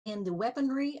and the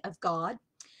weaponry of God.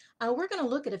 We're going to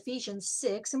look at Ephesians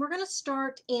 6, and we're going to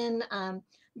start in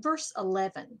verse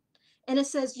 11. And it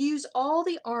says, use all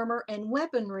the armor and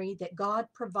weaponry that God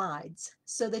provides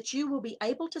so that you will be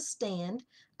able to stand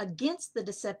against the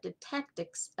deceptive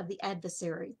tactics of the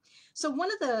adversary. So,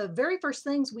 one of the very first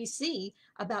things we see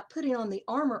about putting on the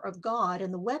armor of God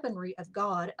and the weaponry of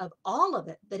God, of all of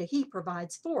it that He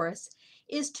provides for us,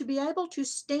 is to be able to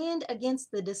stand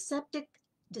against the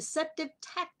deceptive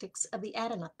tactics of the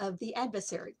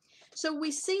adversary. So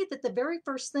we see that the very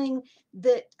first thing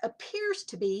that appears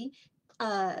to be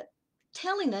uh,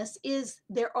 telling us is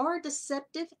there are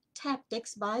deceptive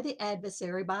tactics by the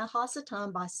adversary, by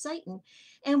Hasatan, by Satan,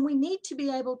 and we need to be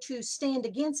able to stand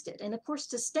against it. And of course,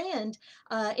 to stand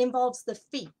involves the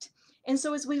feet. And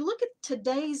so, as we look at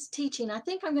today's teaching, I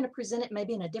think I'm going to present it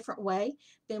maybe in a different way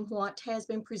than what has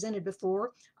been presented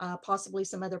before. Possibly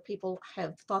some other people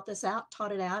have thought this out,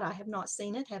 taught it out. I have not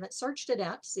seen it, haven't searched it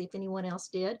out to see if anyone else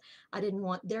did. I didn't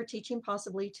want their teaching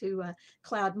possibly to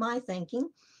cloud my thinking.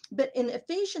 But in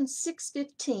Ephesians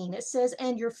 6:15, it says,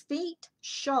 and your feet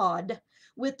shod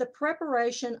with the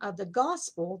preparation of the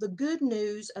gospel, the good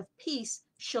news of peace,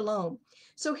 shalom.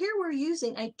 So here we're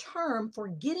using a term for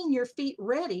getting your feet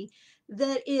ready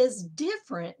that is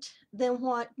different than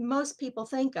what most people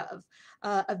think of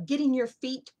getting your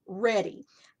feet ready.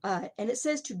 And it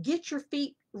says to get your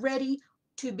feet ready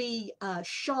to be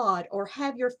shod or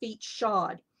have your feet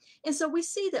shod. And so we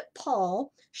see that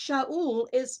Paul, Shaul,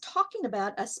 is talking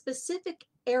about a specific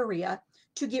area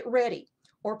to get ready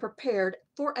or prepared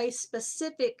for a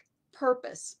specific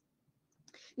purpose.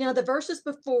 Now, the verses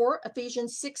before,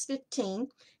 Ephesians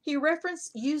 6:15, he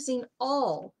referenced using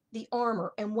all the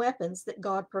armor and weapons that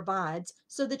God provides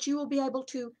so that you will be able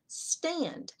to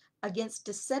stand against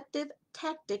deceptive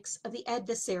tactics of the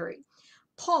adversary.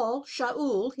 Paul,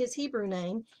 Shaul, his Hebrew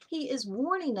name, he is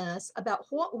warning us about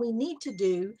what we need to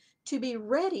do to be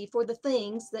ready for the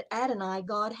things that Adonai,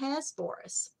 God, has for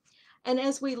us. And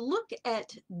as we look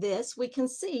at this, we can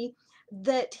see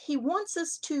that he wants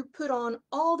us to put on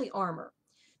all the armor,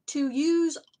 to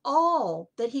use all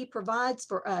that he provides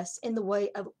for us in the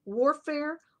way of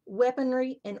warfare,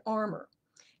 weaponry, and armor.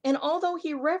 And although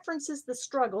he references the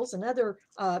struggles and other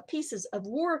pieces of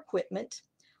war equipment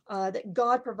that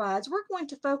God provides, we're going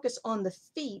to focus on the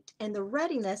feet and the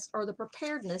readiness or the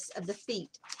preparedness of the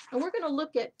feet. And we're going to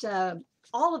look at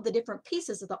all of the different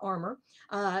pieces of the armor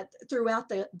throughout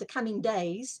the coming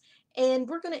days. And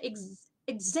we're going to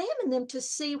examine them to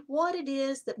see what it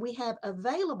is that we have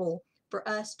available for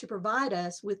us to provide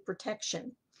us with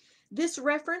protection. This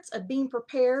reference of being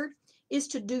prepared is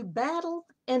to do battle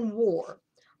and war.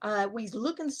 We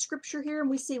look in the scripture here and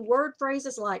we see word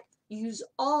phrases like use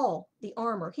all the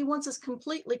armor. He wants us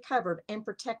completely covered and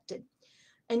protected.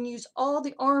 And use all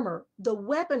the armor, the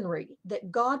weaponry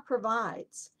that God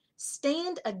provides.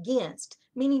 Stand against,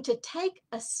 meaning to take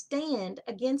a stand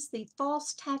against the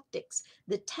false tactics,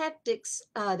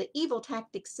 the evil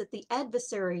tactics that the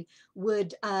adversary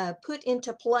would put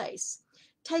into place.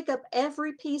 Take up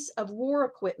every piece of war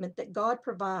equipment that God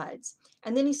provides.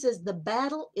 And then he says, the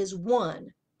battle is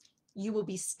won. You will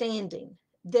be standing.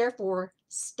 Therefore,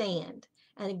 stand.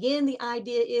 And again, the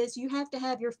idea is you have to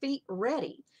have your feet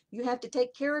ready. You have to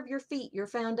take care of your feet, your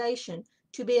foundation,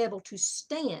 to be able to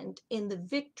stand in the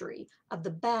victory of the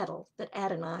battle that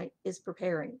Adonai is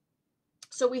preparing.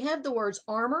 So we have the words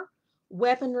armor,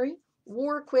 weaponry,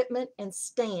 war equipment, and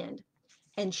stand.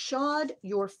 And shod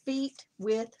your feet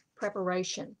with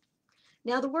preparation.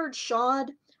 Now, the word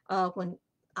shod, when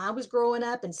I was growing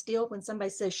up, and still when somebody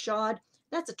says shod,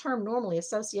 that's a term normally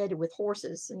associated with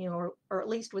horses, or at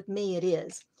least with me it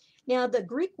is. Now, the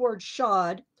Greek word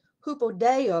shod,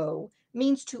 hupodeo,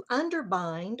 means to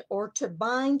underbind or to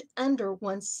bind under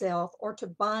oneself or to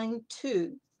bind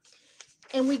to.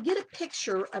 And we get a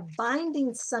picture of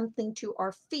binding something to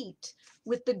our feet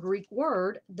with the Greek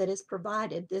word that is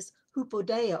provided, this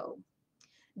hupodeo.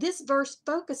 This verse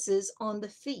focuses on the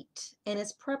feet and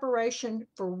its preparation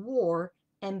for war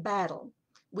and battle,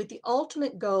 with the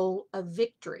ultimate goal of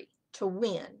victory, to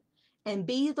win and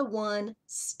be the one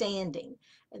standing.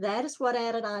 That is what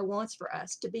Adonai wants for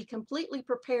us, to be completely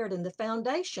prepared in the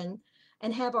foundation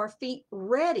and have our feet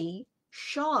ready,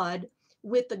 shod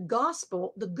with the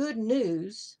gospel, the good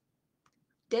news,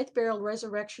 death, burial,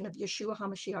 resurrection of Yeshua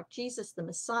HaMashiach, Jesus the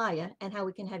Messiah, and how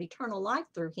we can have eternal life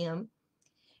through him,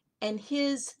 and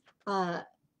his uh,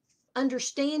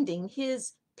 understanding,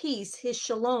 his peace, his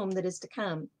shalom that is to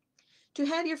come. To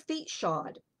have your feet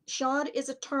shod. Shod is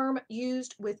a term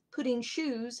used with putting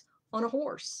shoes on a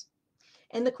horse.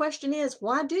 And the question is,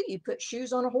 why do you put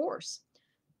shoes on a horse?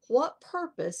 What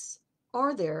purpose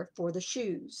are there for the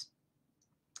shoes?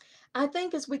 I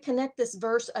think as we connect this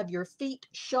verse of your feet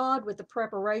shod with the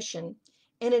preparation,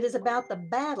 and it is about the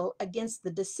battle against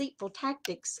the deceitful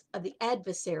tactics of the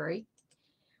adversary,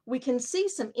 we can see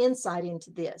some insight into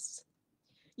this.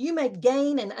 You may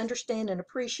gain and understand an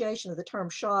appreciation of the term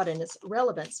shod and its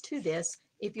relevance to this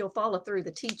if you'll follow through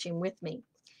the teaching with me.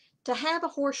 To have a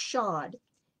horse shod,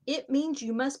 it means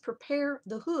you must prepare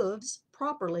the hooves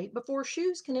properly before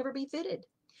shoes can ever be fitted.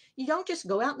 You don't just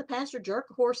go out in the pasture, jerk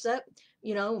a horse up,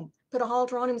 put a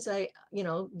halter on him and say,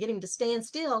 get him to stand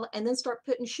still and then start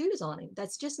putting shoes on him.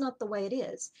 That's just not the way it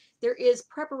is. There is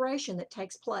preparation that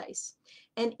takes place.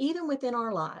 And even within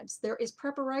our lives, there is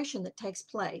preparation that takes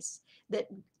place that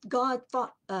God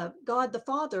the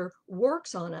Father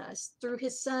works on us through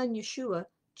his Son, Yeshua,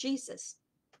 Jesus.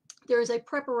 There is a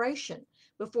preparation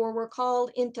before we're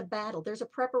called into battle. There's a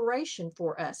preparation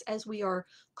for us as we are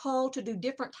called to do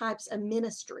different types of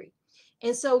ministry.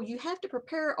 And so you have to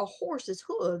prepare a horse's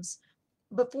hooves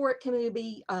before it can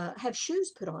be have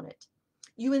shoes put on it.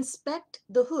 You inspect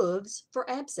the hooves for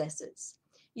abscesses.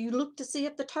 You look to see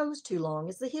if the toe's too long.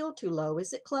 Is the heel too low?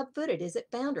 Is it club-footed? Is it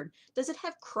foundered? Does it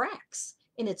have cracks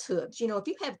in its hooves? If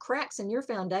you have cracks in your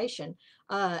foundation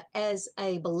as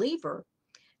a believer,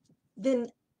 then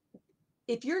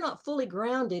if you're not fully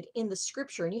grounded in the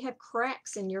scripture and you have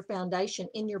cracks in your foundation,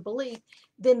 in your belief,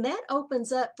 then that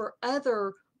opens up for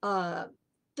other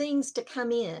things to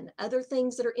come in, other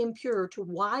things that are impure to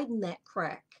widen that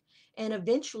crack. And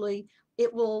eventually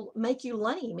it will make you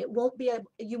lame. You won't be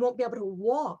able to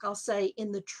walk, I'll say,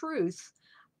 in the truth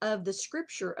of the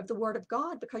scripture of the word of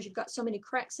God because you've got so many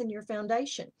cracks in your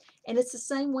foundation. And it's the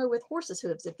same way with horses'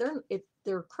 hooves. If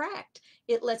they're cracked,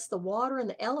 it lets the water and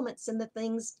the elements and the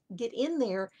things get in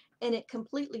there, and it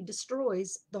completely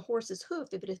destroys the horse's hoof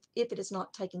if it is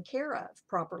not taken care of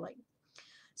properly.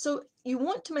 So you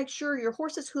want to make sure your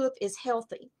horse's hoof is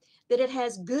healthy, that it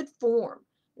has good form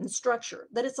and structure,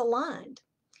 that it's aligned.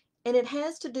 And it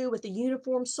has to do with the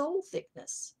uniform sole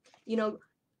thickness. You know,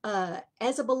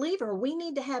 as a believer, we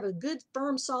need to have a good,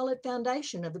 firm, solid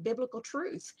foundation of the biblical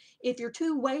truth. If you're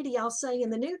too weighty, I'll say, in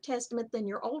the New Testament, then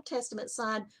your Old Testament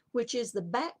side, which is the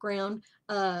background,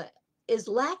 is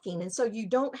lacking. And so you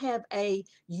don't have a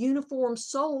uniform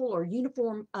sole or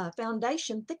uniform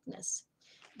foundation thickness.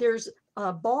 There's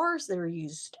bars that are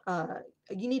used.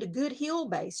 You need a good heel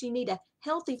base. You need a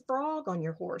healthy frog on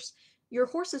your horse. Your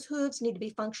horse's hooves need to be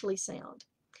functionally sound.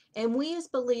 And we as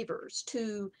believers,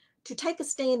 to take a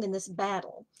stand in this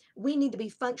battle, we need to be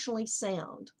functionally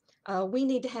sound. We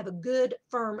need to have a good,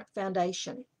 firm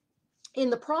foundation. In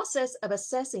the process of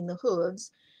assessing the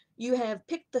hooves, you have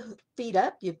picked the feet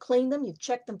up, you've cleaned them, you've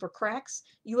checked them for cracks,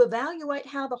 you evaluate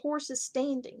how the horse is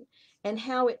standing and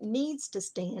how it needs to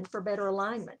stand for better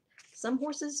alignment. Some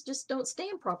horses just don't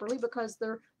stand properly because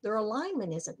their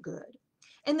alignment isn't good.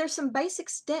 And there's some basic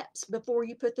steps before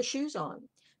you put the shoes on.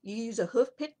 You use a hoof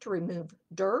pick to remove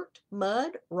dirt,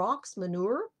 mud, rocks,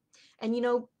 manure. And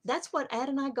that's what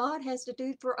Adonai God has to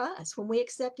do for us when we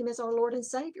accept him as our Lord and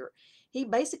Savior. He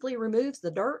basically removes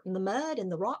the dirt and the mud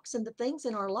and the rocks and the things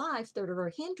in our life that are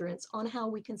a hindrance on how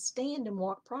we can stand and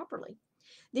walk properly.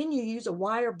 Then you use a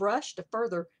wire brush to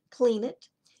further clean it.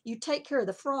 You take care of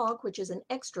the frog, which is an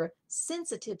extra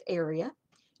sensitive area.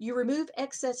 You remove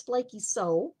excess flaky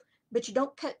sole, but you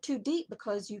don't cut too deep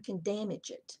because you can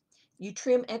damage it. You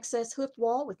trim excess hoof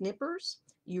wall with nippers.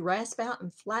 You rasp out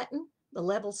and flatten the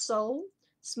level sole,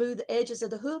 smooth the edges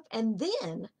of the hoof, and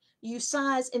then you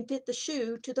size and fit the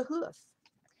shoe to the hoof.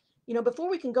 Before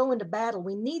we can go into battle,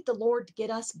 we need the Lord to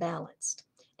get us balanced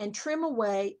and trim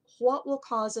away what will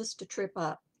cause us to trip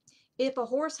up. If a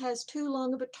horse has too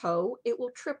long of a toe, it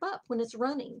will trip up when it's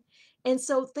running. And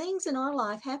so things in our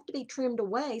life have to be trimmed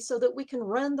away so that we can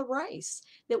run the race,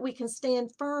 that we can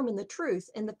stand firm in the truth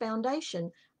and the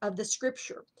foundation of the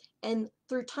scripture. And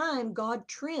through time, God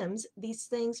trims these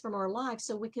things from our life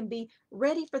so we can be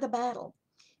ready for the battle.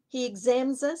 He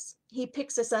examines us, he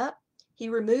picks us up, he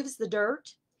removes the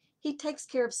dirt, he takes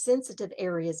care of sensitive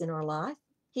areas in our life,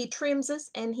 he trims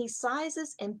us, and he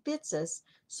sizes and fits us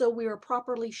so we are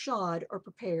properly shod or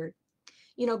prepared.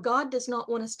 God does not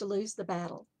want us to lose the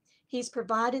battle. He's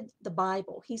provided the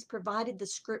Bible. He's provided the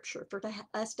scripture for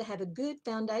us to have a good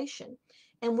foundation.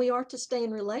 And we are to stay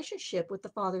in relationship with the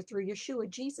Father through Yeshua,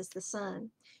 Jesus, the Son.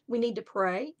 We need to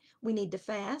pray. We need to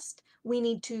fast. We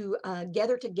need to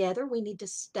gather together. We need to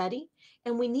study.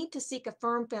 And we need to seek a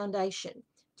firm foundation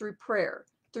through prayer,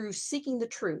 through seeking the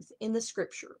truth in the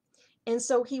scripture. And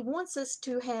so he wants us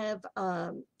to have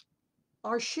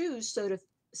our shoes, so to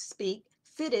speak,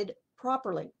 fitted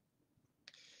properly.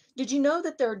 Did you know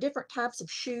that there are different types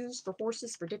of shoes for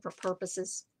horses for different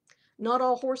purposes? Not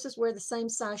all horses wear the same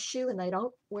size shoe, and they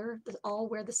don't all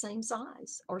wear the same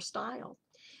size or style.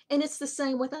 And it's the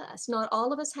same with us. Not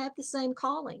all of us have the same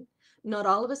calling. Not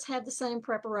all of us have the same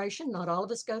preparation. Not all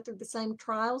of us go through the same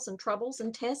trials and troubles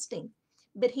and testing.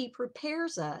 But He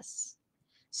prepares us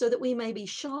so that we may be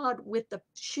shod with the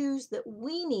shoes that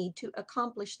we need to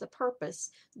accomplish the purpose,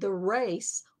 the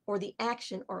race, or the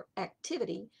action or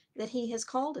activity that He has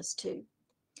called us to.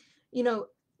 You know,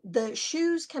 the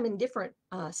shoes come in different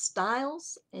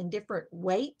styles and different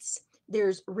weights.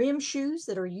 There's rim shoes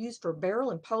that are used for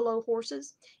barrel and polo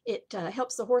horses. It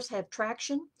helps the horse have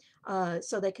traction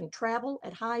so they can travel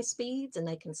at high speeds and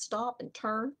they can stop and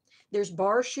turn. There's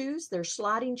bar shoes, there's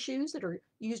sliding shoes that are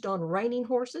used on reining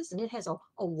horses, and it has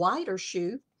a wider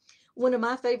shoe. One of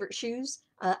my favorite shoes,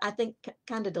 I think,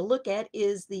 kind of to look at,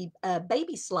 is the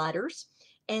baby sliders,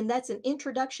 and that's an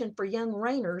introduction for young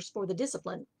reiners for the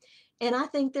discipline. And I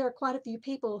think there are quite a few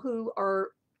people who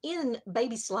are in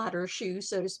baby slider shoes,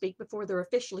 so to speak, before they're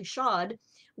officially shod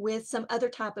with some other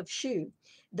type of shoe.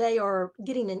 They are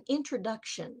getting an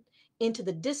introduction into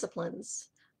the disciplines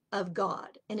of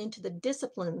God and into the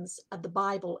disciplines of the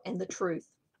Bible and the truth.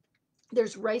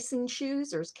 There's racing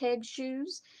shoes, there's keg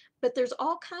shoes, but there's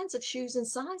all kinds of shoes and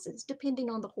sizes depending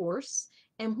on the horse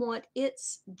and what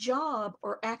its job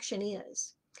or action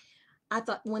is. I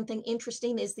thought one thing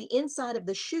interesting is the inside of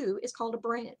the shoe is called a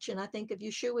branch. And I think of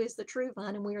Yeshua as the true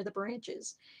vine and we are the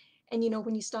branches. And,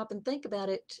 when you stop and think about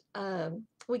it,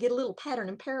 we get a little pattern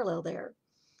and parallel there.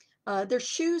 There's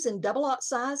shoes in double aught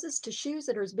sizes to shoes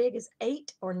that are as big as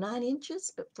 8 or 9 inches,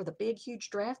 but for the big, huge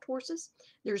draft horses.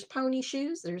 There's pony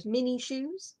shoes, there's mini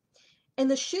shoes.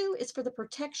 And the shoe is for the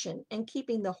protection and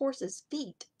keeping the horse's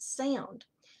feet sound.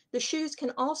 The shoes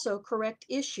can also correct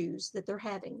issues that they're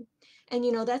having. And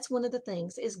that's one of the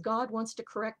things is God wants to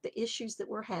correct the issues that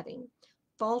we're having.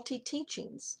 Faulty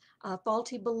teachings,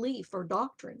 faulty belief or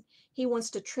doctrine. He wants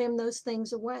to trim those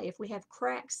things away. If we have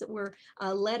cracks that we're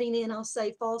letting in, I'll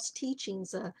say false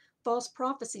teachings, false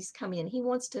prophecies come in. He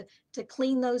wants to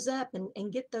clean those up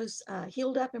and get those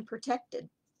healed up and protected.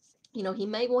 He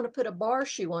may want to put a bar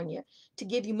shoe on you to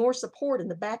give you more support in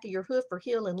the back of your hoof or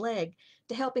heel and leg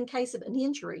to help in case of an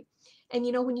injury. And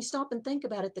when you stop and think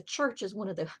about it, the church is one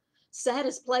of the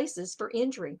saddest places for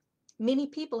injury. Many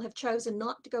people have chosen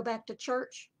not to go back to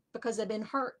church because they've been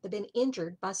hurt, they've been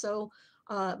injured by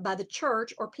the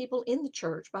church or people in the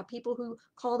church, by people who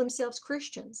call themselves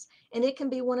Christians. And it can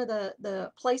be one of the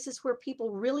places where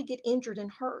people really get injured and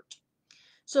hurt.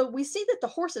 So we see that the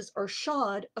horses are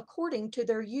shod according to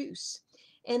their use.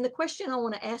 And the question I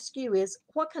want to ask you is,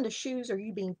 what kind of shoes are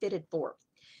you being fitted for?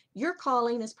 Your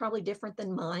calling is probably different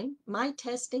than mine. My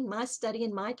testing, my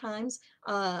studying, my times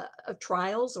of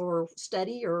trials or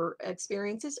study or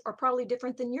experiences are probably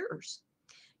different than yours.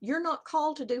 You're not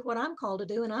called to do what I'm called to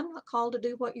do, and I'm not called to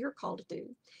do what you're called to do.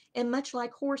 And much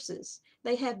like horses,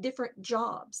 they have different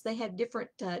jobs, they have different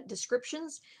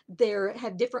descriptions, they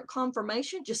have different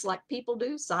conformation, just like people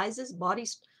do, sizes,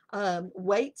 bodies,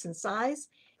 weights, and size.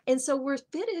 And so we're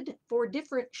fitted for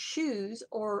different shoes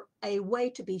or a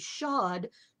way to be shod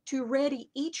to ready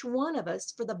each one of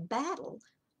us for the battle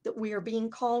that we are being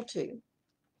called to.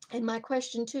 And my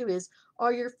question too is,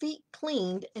 are your feet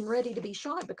cleaned and ready to be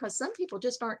shod? Because some people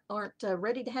just aren't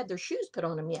ready to have their shoes put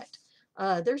on them yet.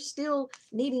 They're still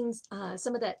needing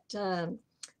some of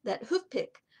that hoof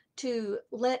pick to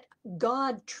let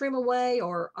God trim away,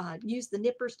 or use the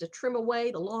nippers to trim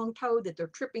away the long toe that they're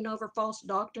tripping over false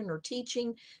doctrine or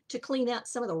teaching, to clean out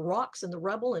some of the rocks and the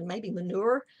rubble and maybe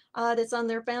manure that's on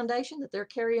their foundation that they're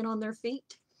carrying on their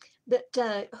feet. But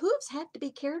hooves have to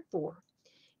be cared for.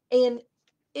 And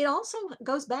it also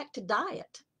goes back to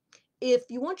diet. If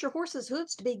you want your horse's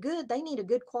hooves to be good, they need a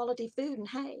good quality food and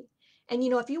hay. And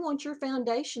if you want your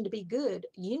foundation to be good,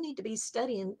 you need to be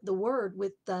studying the word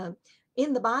with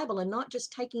in the Bible, and not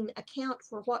just taking account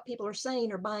for what people are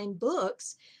saying or buying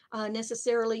books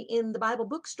necessarily in the Bible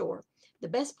bookstore. The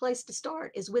best place to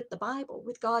start is with the Bible,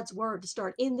 with God's word, to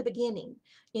start in the beginning,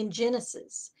 in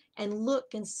Genesis, and look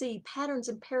and see patterns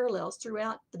and parallels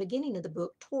throughout the beginning of the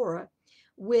book, Torah,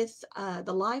 with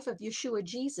the life of Yeshua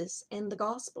Jesus and the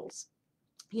Gospels.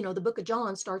 The book of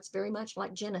John starts very much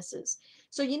like Genesis.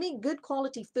 So you need good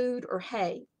quality food or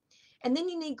hay. And then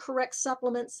you need correct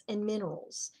supplements and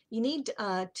minerals. You need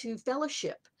to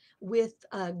fellowship with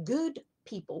good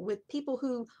people, with people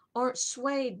who aren't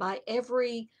swayed by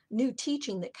every new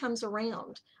teaching that comes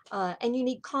around. And you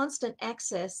need constant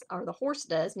access, or the horse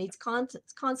needs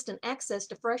constant access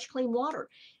to fresh, clean water.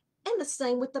 And the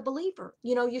same with the believer.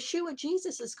 Yeshua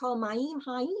Jesus is called Ma'im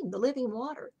Hayim, the living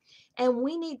water. And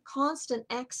we need constant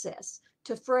access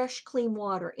to fresh, clean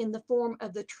water in the form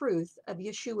of the truth of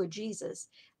Yeshua Jesus,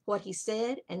 what he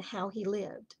said and how he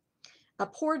lived. A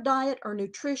poor diet or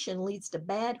nutrition leads to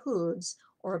bad hooves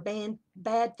or a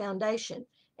bad foundation,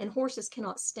 and horses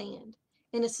cannot stand.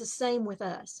 And it's the same with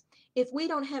us. If we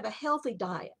don't have a healthy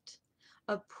diet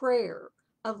of prayer,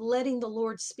 of letting the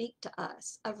Lord speak to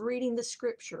us, of reading the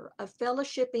scripture, of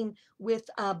fellowshipping with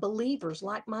believers,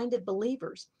 like-minded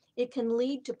believers, it can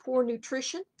lead to poor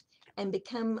nutrition and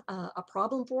become a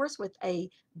problem for us with a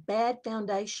bad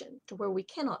foundation to where we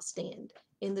cannot stand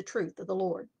in the truth of the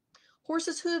Lord.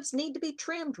 Horses' hooves need to be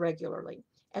trimmed regularly,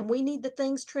 and we need the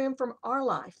things trimmed from our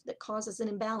life that causes an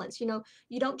imbalance. You know,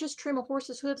 you don't just trim a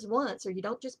horse's hooves once, or you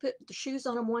don't just put the shoes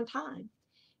on them one time.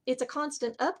 It's a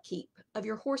constant upkeep of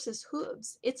your horse's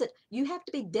hooves. You have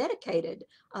to be dedicated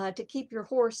to keep your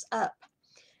horse up.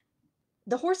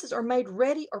 The horses are made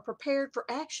ready or prepared for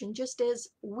action just as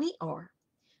we are.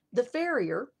 The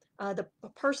farrier, the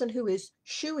person who is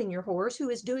shoeing your horse, who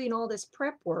is doing all this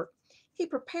prep work, he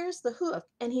prepares the hoof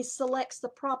and he selects the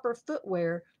proper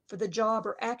footwear for the job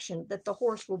or action that the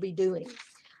horse will be doing.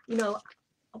 You know,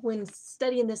 when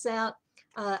studying this out,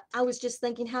 I was just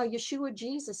thinking how Yeshua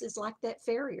Jesus is like that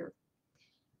farrier.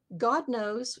 God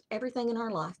knows everything in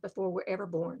our life before we're ever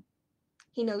born.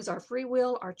 He knows our free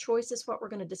will, our choices, what we're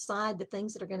going to decide, the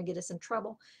things that are going to get us in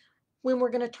trouble, when we're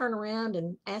going to turn around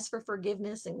and ask for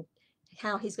forgiveness, and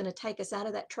how he's going to take us out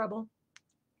of that trouble.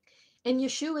 And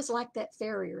Yeshua is like that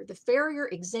farrier. The farrier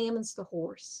examines the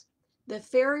horse. The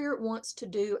farrier wants to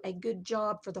do a good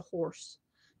job for the horse,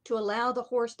 to allow the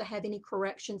horse to have any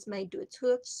corrections made to its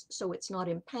hoofs so it's not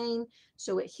in pain,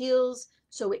 so it heals,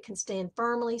 so it can stand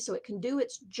firmly, so it can do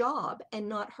its job and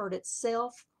not hurt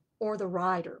itself or the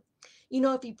rider. You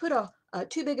know, if you put a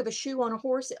too big of a shoe on a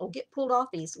horse, it'll get pulled off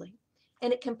easily,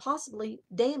 and it can possibly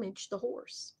damage the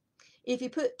horse. If you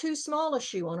put too small a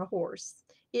shoe on a horse,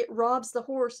 it robs the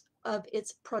horse of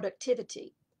its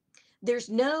productivity. There's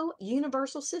no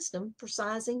universal system for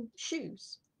sizing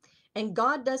shoes. And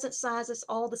God doesn't size us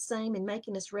all the same in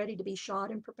making us ready to be shod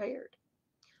and prepared.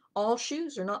 All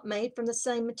shoes are not made from the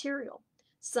same material.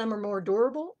 Some are more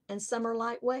durable and some are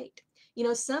lightweight. You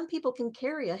know, some people can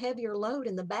carry a heavier load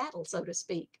in the battle, so to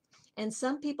speak, and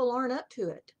some people aren't up to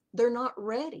it. They're not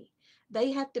ready.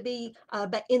 They have to be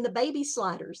in the baby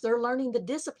sliders. They're learning the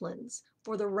disciplines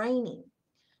for the reining.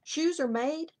 Shoes are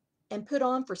made and put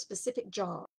on for specific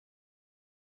jobs.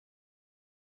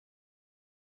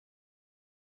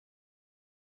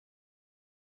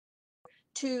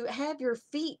 To have your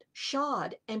feet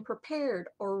shod and prepared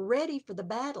or ready for the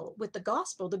battle with the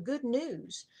gospel, the good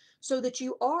news, so that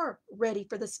you are ready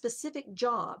for the specific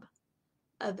job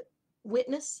of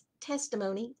witness,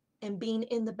 testimony, and being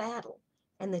in the battle,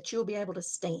 and that you'll be able to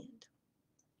stand.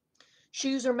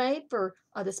 Shoes are made for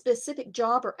the specific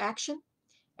job or action,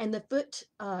 and the foot,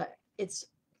 it's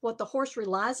what the horse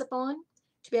relies upon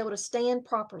to be able to stand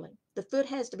properly. The foot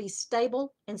has to be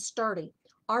stable and sturdy.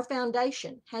 Our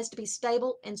foundation has to be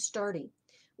stable and sturdy.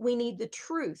 We need the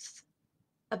truth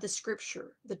of the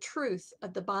scripture, the truth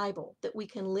of the Bible, that we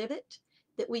can live it,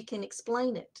 that we can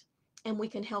explain it, and we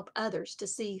can help others to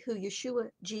see who Yeshua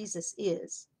Jesus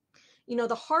is. You know,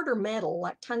 the harder metal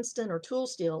like tungsten or tool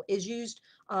steel is used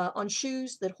on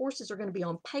shoes that horses are going to be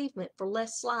on pavement for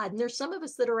less slide. And there's some of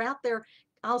us that are out there,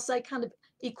 I'll say, kind of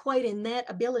equating that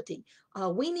ability.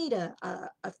 We need a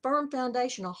firm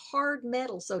foundation, a hard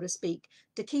metal, so to speak,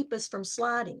 to keep us from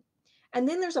sliding. And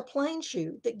then there's a plain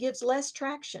shoe that gives less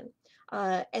traction.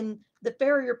 And the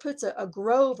farrier puts a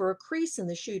grove or a crease in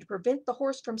the shoe to prevent the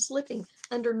horse from slipping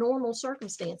under normal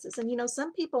circumstances. And you know,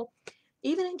 some people,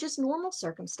 even in just normal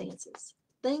circumstances,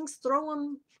 things throw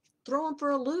them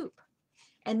for a loop,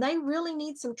 and they really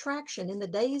need some traction in the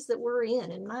days that we're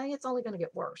in, and it's only going to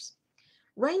get worse.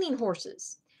 Reining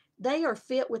horses, they are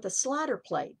fit with a slider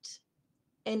plate,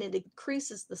 and it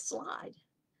increases the slide.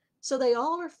 So they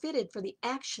all are fitted for the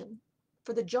action,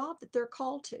 for the job that they're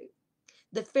called to.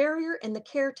 The farrier and the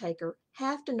caretaker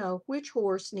have to know which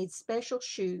horse needs special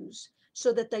shoes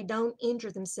so that they don't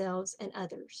injure themselves and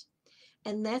others.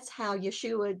 And that's how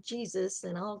Yeshua Jesus,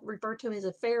 and I'll refer to him as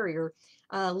a farrier,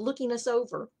 looking us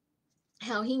over,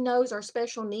 how he knows our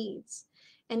special needs,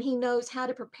 and he knows how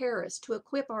to prepare us, to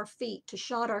equip our feet, to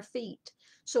shod our feet,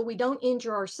 so we don't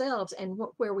injure ourselves, and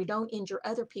where we don't injure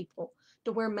other people,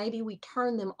 to where maybe we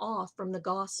turn them off from the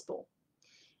gospel.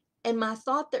 And my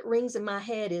thought that rings in my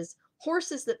head is,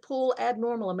 horses that pull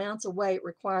abnormal amounts of weight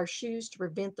require shoes to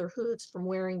prevent their hooves from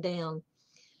wearing down.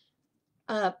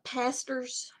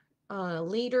 Pastors,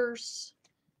 leaders,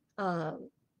 uh,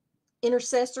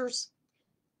 intercessors,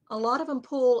 a lot of them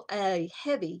pull an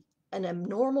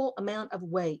abnormal amount of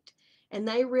weight. and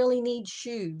they really need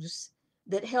shoes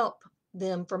that help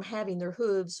them from having their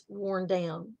hooves worn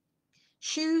down.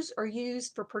 Shoes are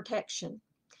used for protection.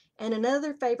 And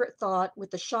another favorite thought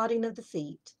with the shodding of the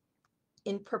feet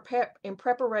in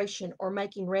preparation or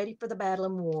making ready for the battle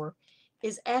and war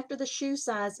is after the shoe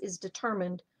size is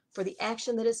determined for the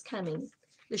action that is coming,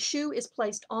 the shoe is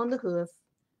placed on the hoof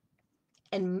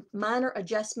and minor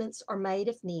adjustments are made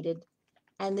if needed,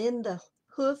 and then the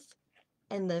hoof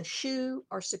and the shoe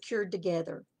are secured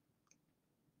together.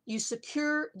 You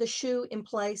secure the shoe in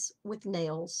place with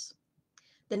nails.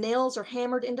 The nails are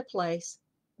hammered into place,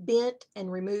 bent,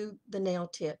 and remove the nail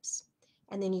tips.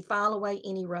 And then you file away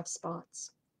any rough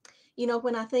spots. You know,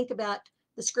 when I think about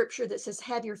the scripture that says,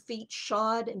 have your feet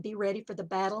shod and be ready for the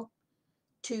battle,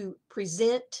 to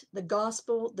present the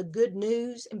gospel, the good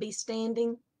news, and be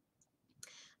standing,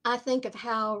 I think of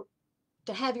how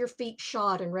to have your feet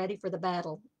shod and ready for the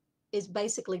battle is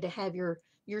basically to have your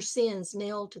sins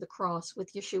nailed to the cross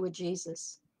with Yeshua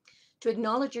Jesus. To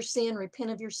acknowledge your sin,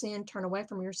 repent of your sin, turn away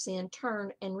from your sin,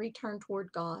 turn and return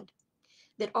toward God.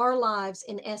 That our lives,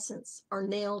 in essence, are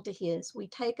nailed to His. We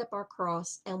take up our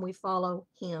cross and we follow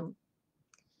Him.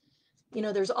 You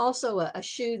know, there's also a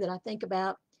shoe that I think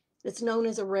about that's known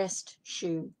as a rest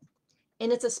shoe.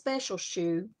 And it's a special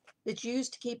shoe that's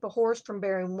used to keep a horse from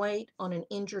bearing weight on an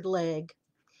injured leg.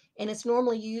 And it's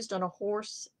normally used on a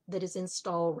horse that is in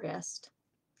stall rest.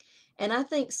 And I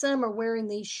think some are wearing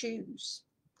these shoes.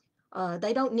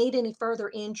 They don't need any further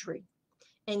injury,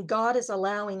 and God is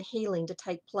allowing healing to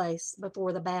take place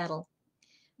before the battle.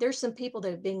 There's some people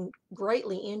that have been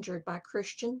greatly injured by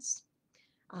Christians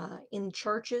in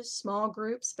churches, small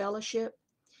groups, fellowship,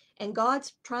 and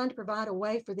God's trying to provide a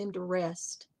way for them to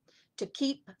rest, to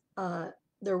keep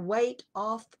their weight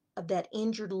off of that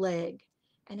injured leg.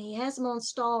 And He has them on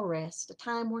stall rest, a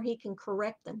time where He can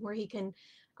correct them, where He can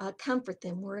comfort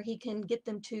them, where He can get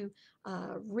them to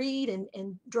read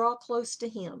and draw close to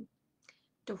Him,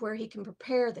 to where He can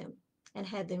prepare them and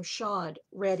have them shod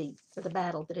ready for the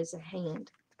battle that is at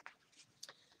hand.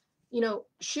 You know,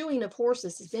 shoeing of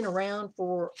horses has been around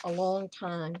for a long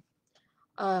time.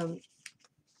 Um,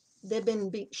 they've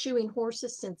been shoeing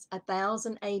horses since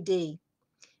 1000 AD,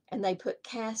 and they put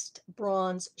cast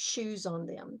bronze shoes on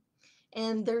them.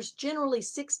 And there's generally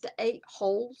 6 to 8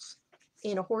 holes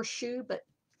in a horseshoe, but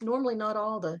normally not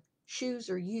all the shoes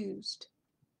are used.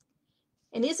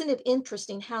 And isn't it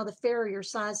interesting how the farrier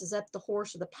sizes up the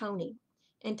horse or the pony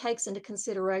and takes into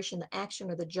consideration the action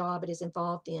or the job it is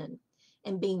involved in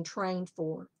and being trained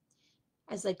for?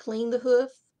 As they clean the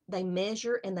hoof, they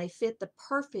measure and they fit the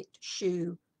perfect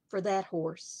shoe for that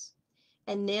horse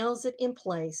and nails it in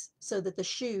place so that the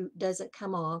shoe doesn't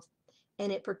come off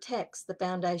and it protects the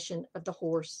foundation of the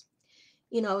horse.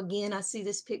 You know, again, I see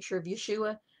this picture of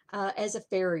Yeshua as a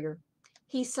farrier.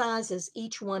 He sizes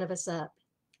each one of us up.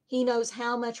 He knows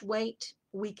how much weight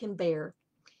we can bear.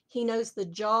 He knows the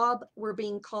job we're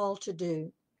being called to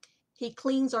do. He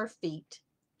cleans our feet.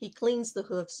 He cleans the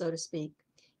hoof, so to speak.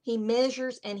 He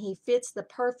measures and He fits the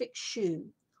perfect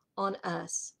shoe on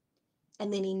us.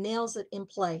 And then He nails it in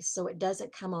place so it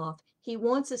doesn't come off. He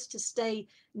wants us to stay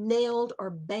nailed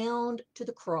or bound to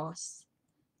the cross,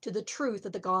 to the truth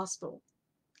of the gospel,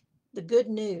 the good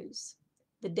news,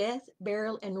 the death,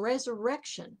 burial, and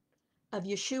resurrection of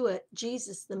Yeshua,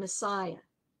 Jesus the Messiah,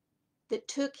 that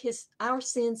took our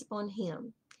sins upon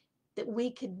Him, that we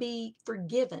could be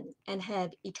forgiven and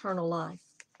have eternal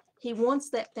life. He wants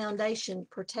that foundation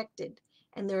protected.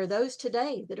 And there are those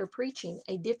today that are preaching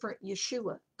a different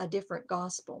Yeshua, a different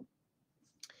gospel.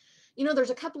 You know, there's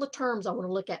a couple of terms I want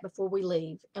to look at before we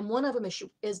leave, and one of them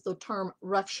is the term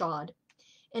roughshod.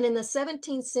 And in the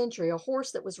 17th century, a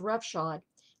horse that was roughshod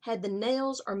had the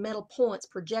nails or metal points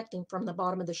projecting from the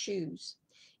bottom of the shoes.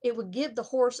 It would give the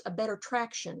horse a better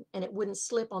traction and it wouldn't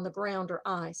slip on the ground or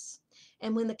ice.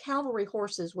 And when the cavalry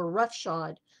horses were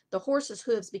roughshod, the horse's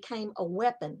hooves became a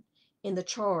weapon in the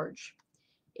charge.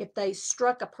 If they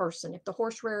struck a person, if the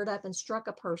horse reared up and struck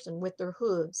a person with their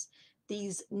hooves,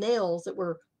 these nails that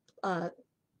were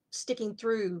sticking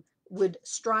through would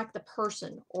strike the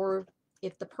person, or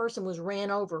if the person was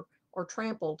ran over or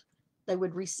trampled, they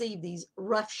would receive these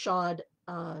roughshod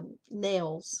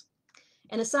nails.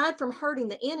 And aside from hurting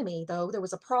the enemy, though, there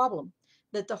was a problem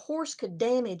that the horse could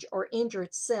damage or injure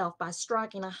itself by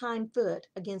striking a hind foot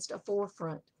against a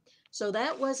forefront. So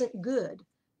that wasn't good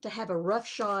to have a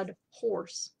roughshod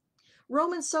horse.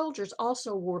 Roman soldiers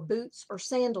also wore boots or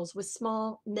sandals with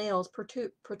small nails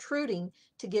protruding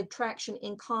to give traction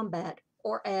in combat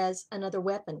or as another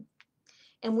weapon.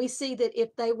 And we see that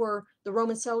if the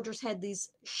Roman soldiers had these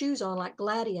shoes on like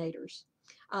gladiators,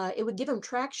 it would give them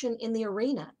traction in the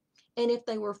arena. And if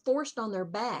they were forced on their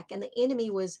back and the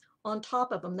enemy was on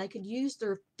top of them, they could use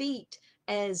their feet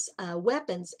as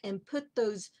weapons and put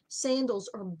those sandals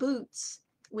or boots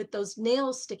with those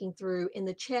nails sticking through in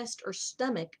the chest or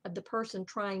stomach of the person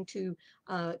trying to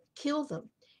kill them.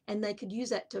 And they could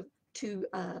use that to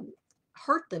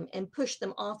hurt them and push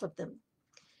them off of them.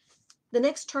 The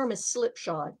next term is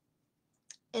slipshod,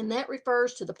 and that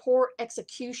refers to the poor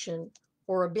execution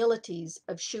or abilities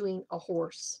of shoeing a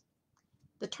horse.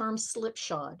 The term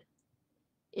slipshod,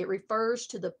 it refers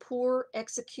to the poor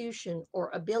execution or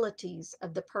abilities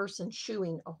of the person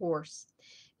shoeing a horse.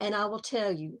 And I will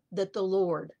tell you that the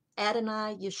Lord,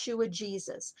 Adonai Yeshua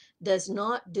Jesus, does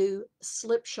not do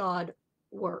slipshod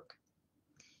work.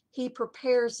 He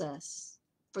prepares us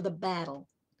for the battle.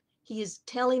 He is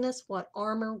telling us what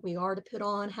armor we are to put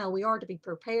on, how we are to be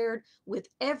prepared with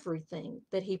everything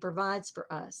that he provides for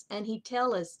us. And he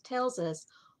tells us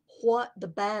what the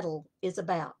battle is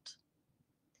about.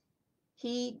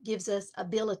 He gives us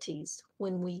abilities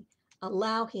when we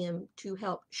allow him to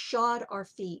help shod our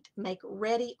feet, make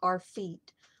ready our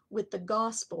feet with the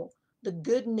gospel, the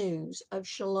good news of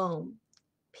shalom,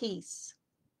 peace.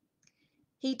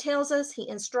 He tells us, he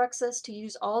instructs us to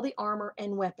use all the armor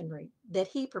and weaponry that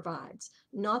he provides,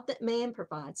 not that man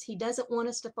provides. He doesn't want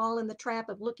us to fall in the trap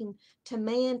of looking to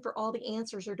man for all the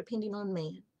answers or depending on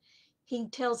man. He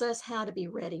tells us how to be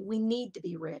ready. We need to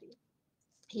be ready.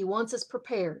 He wants us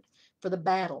prepared for the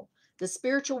battle, the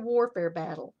spiritual warfare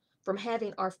battle, from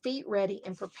having our feet ready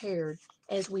and prepared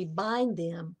as we bind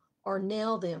them or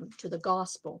nail them to the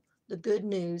gospel, the good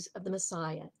news of the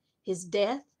Messiah, his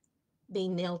death,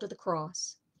 being nailed to the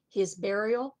cross, his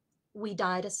burial, we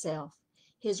die to self,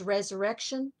 his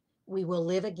resurrection, we will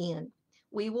live again.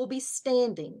 We will be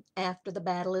standing after the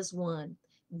battle is won.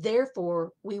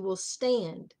 Therefore, we will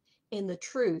stand in the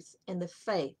truth and the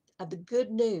faith of the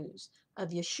good news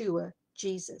of Yeshua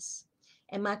Jesus.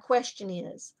 And my question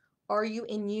is, are you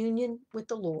in union with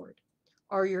the Lord?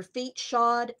 Are your feet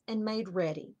shod and made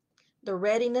ready? The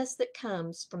readiness that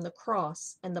comes from the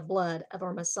cross and the blood of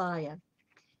our Messiah.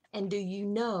 And do you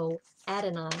know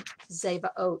Adonai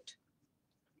Zevaot?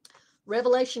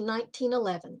 Revelation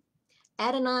 19:11.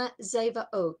 Adonai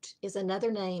Zevaot is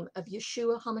another name of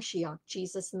Yeshua HaMashiach,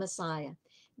 Jesus the Messiah.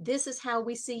 This is how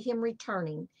we see him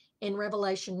returning in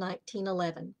Revelation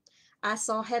 19:11. I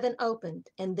saw heaven opened,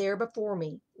 and there before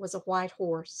me was a white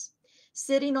horse.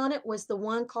 Sitting on it was the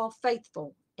one called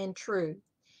Faithful and True,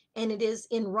 and it is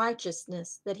in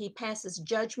righteousness that he passes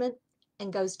judgment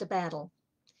and goes to battle.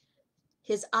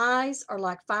 His eyes are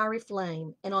like fiery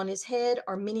flame, and on his head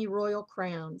are many royal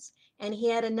crowns, and he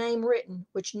had a name written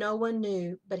which no one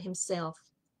knew but himself.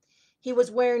 He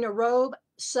was wearing a robe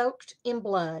soaked in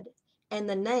blood, and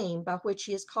the name by which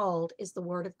he is called is the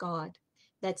Word of God.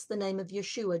 That's the name of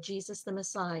Yeshua, Jesus the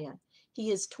Messiah. He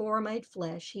is Torah made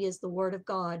flesh. He is the Word of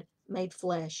God made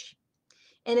flesh.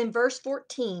 And in verse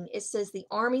 14, it says, the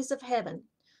armies of heaven,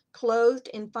 clothed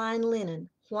in fine linen,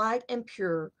 white and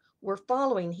pure, were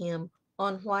following him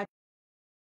on white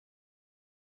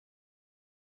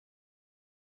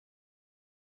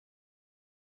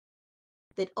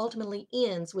that ultimately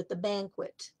ends with the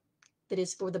banquet that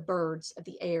is for the birds of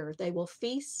the air. They will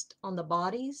feast on the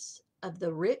bodies of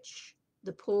the rich,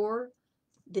 the poor,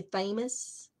 the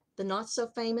famous, the not so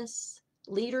famous,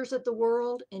 leaders of the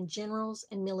world, and generals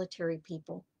and military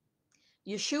people.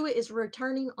 Yeshua is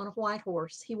returning on a white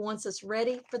horse. He wants us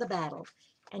ready for the battle,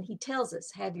 and he tells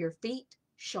us, have your feet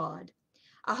shod.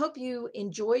 I hope you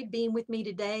enjoyed being with me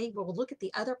today. We'll look at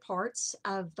the other parts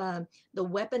of the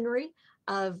weaponry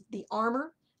of the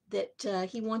armor that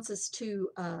he wants us to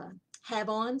have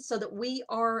on so that we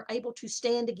are able to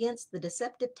stand against the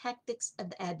deceptive tactics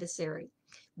of the adversary.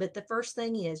 But the first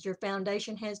thing is your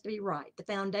foundation has to be right, the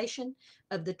foundation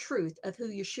of the truth of who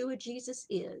Yeshua Jesus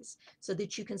is, so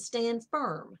that you can stand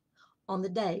firm on the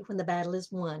day when the battle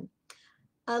is won.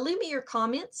 Leave me your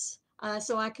comments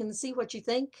so I can see what you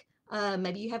think.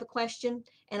 Maybe you have a question,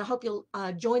 and I hope you'll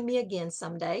join me again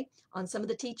someday on some of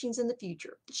the teachings in the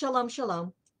future. Shalom,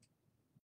 shalom.